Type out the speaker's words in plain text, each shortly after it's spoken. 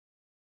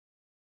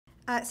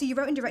So you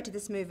wrote and directed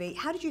this movie.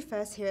 How did you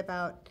first hear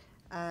about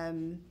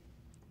the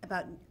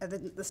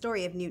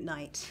story of Newt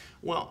Knight?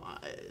 Well,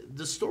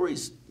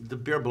 the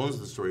bare bones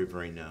of the story are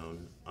very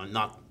known,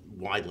 not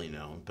widely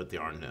known, but they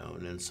are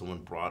known. And someone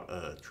brought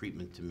a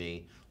treatment to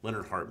me.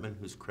 Leonard Hartman,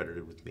 who's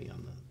credited with me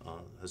on the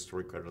has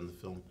story credit on the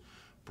film,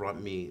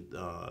 brought me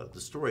the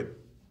story.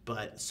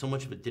 But so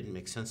much of it didn't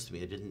make sense to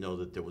me. I didn't know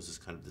that there was this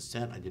kind of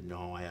descent. I didn't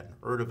know I hadn't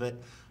heard of it.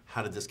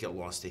 How did this get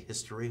lost to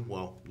history?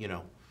 Well, you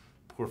know,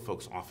 poor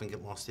folks often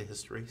get lost to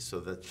history, so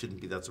that shouldn't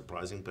be that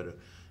surprising. But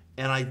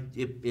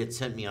it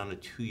sent me on a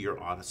 2-year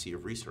odyssey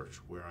of research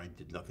where I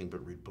did nothing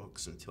but read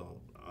books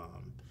until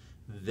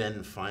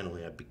then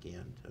finally I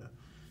began to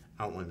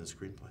outline the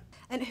screenplay.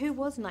 And who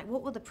was Knight?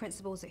 What were the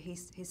principles that he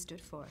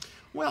stood for?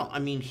 Well, I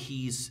mean,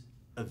 he's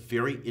a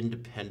very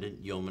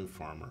independent yeoman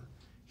farmer.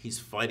 He's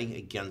fighting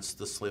against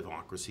the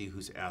slavocracy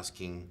who's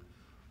asking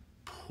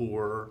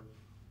poor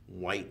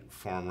white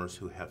farmers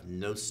who have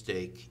no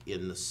stake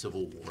in the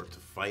Civil War to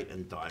fight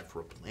and die for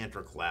a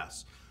planter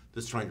class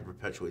that's trying to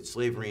perpetuate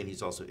slavery, and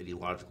he's also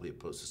ideologically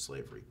opposed to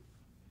slavery.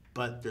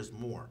 But there's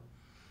more.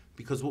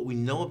 Because what we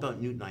know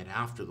about Newt Knight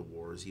after the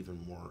war is even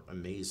more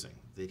amazing,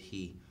 that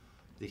he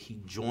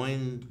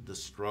joined the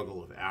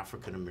struggle of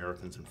African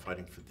Americans in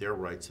fighting for their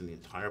rights in the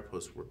entire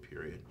post-war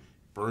period,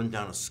 burned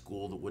down a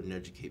school that wouldn't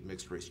educate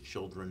mixed-race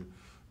children,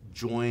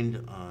 joined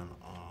a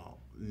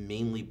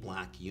mainly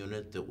black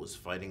unit that was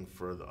fighting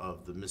for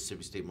the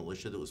Mississippi State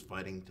Militia that was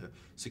fighting to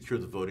secure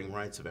the voting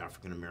rights of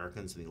African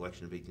Americans in the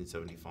election of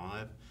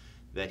 1875,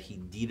 that he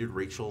deeded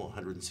Rachel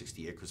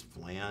 160 acres of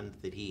land,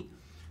 that he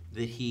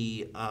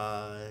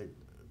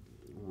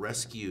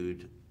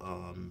rescued,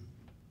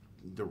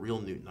 the real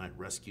Newt Knight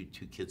rescued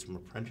 2 kids from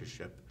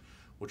apprenticeship,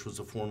 which was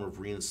a form of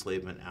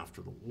re-enslavement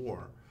after the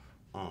war,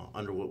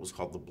 under what was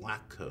called the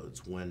Black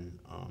Codes, when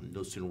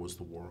no sooner was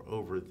the war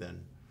over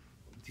than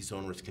these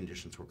onerous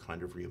conditions were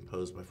kind of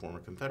reimposed by former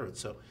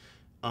Confederates. So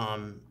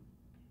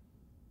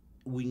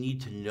we need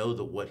to know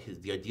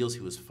that the ideals he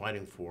was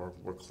fighting for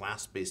were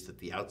class-based at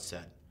the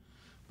outset,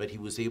 but he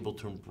was able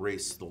to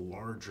embrace the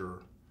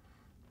larger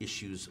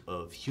issues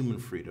of human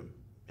freedom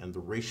and the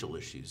racial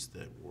issues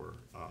that were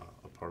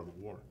a part of the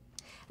war.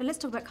 And let's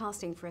talk about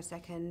casting for a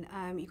second.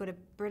 You got a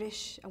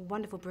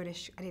wonderful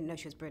British. I didn't know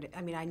she was British.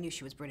 I mean, I knew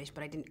she was British,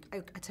 but I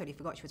totally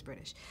forgot she was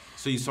British.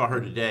 So you saw her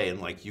today,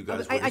 and like you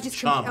guys were just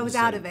chums. I was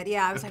out of it.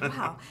 Yeah, I was like,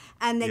 wow.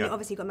 And then you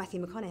obviously got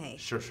Matthew McConaughey.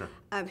 Sure.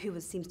 Who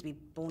seems to be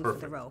born for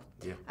the role.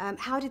 Yeah.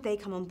 How did they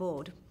come on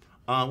board?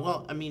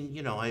 Well, I mean,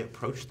 you know, I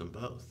approached them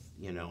both.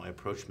 You know, I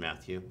approached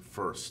Matthew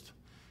first,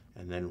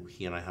 and then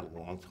he and I had a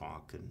long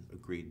talk and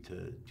agreed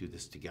to do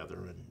this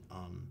together, and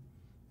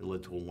it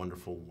led to a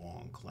wonderful,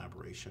 long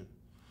collaboration.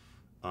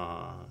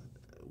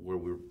 Where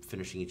we were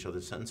finishing each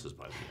other's sentences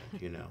by the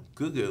end, you know.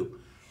 Gugu,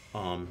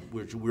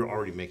 we were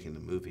already making the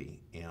movie,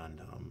 and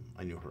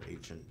I knew her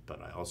agent,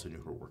 but I also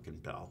knew her work in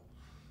Bell,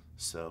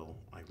 so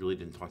I really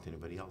didn't talk to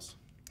anybody else.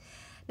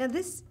 Now,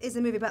 this is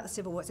a movie about the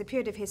Civil War. It's a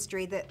period of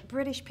history that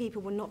British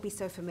people will not be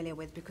so familiar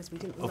with because we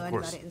didn't learn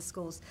about it in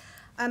schools.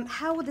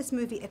 How will this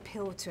movie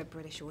appeal to a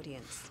British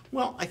audience?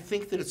 Well, I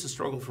think that it's a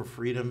struggle for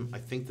freedom. I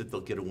think that they'll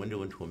get a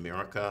window into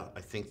America. I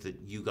think that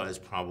you guys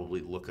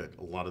probably look at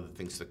a lot of the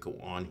things that go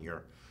on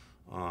here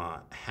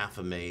half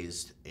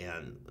amazed,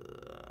 and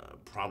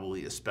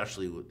probably,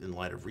 especially in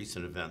light of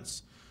recent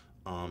events,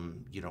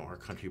 you know, our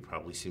country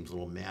probably seems a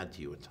little mad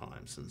to you at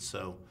times. And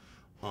so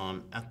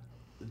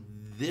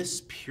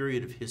this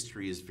period of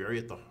history is very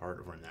at the heart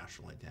of our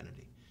national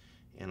identity.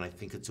 And I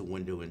think it's a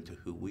window into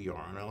who we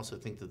are. And I also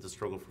think that the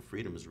struggle for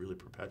freedom is really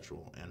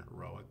perpetual and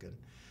heroic. And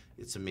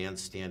it's a man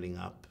standing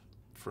up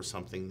for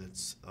something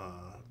that's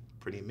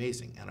pretty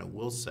amazing. And I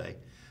will say,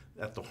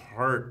 at the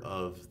heart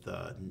of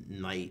the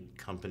Knight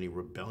Company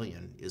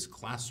rebellion is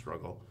class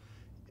struggle.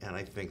 And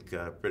I think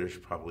British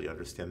probably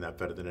understand that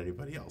better than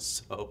anybody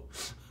else. So,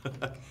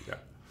 yeah.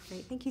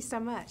 Great. Thank you so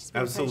much. It's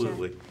been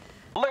Absolutely. a pleasure.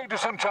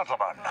 Ladies and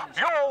gentlemen,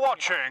 you're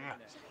watching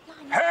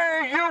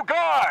Hey You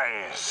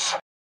Guys!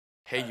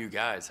 Hey You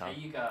Guys, huh?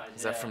 Hey, you guys.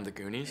 Is that from the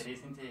Goonies? It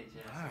is indeed,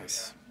 yeah.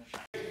 Nice.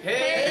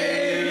 Hey!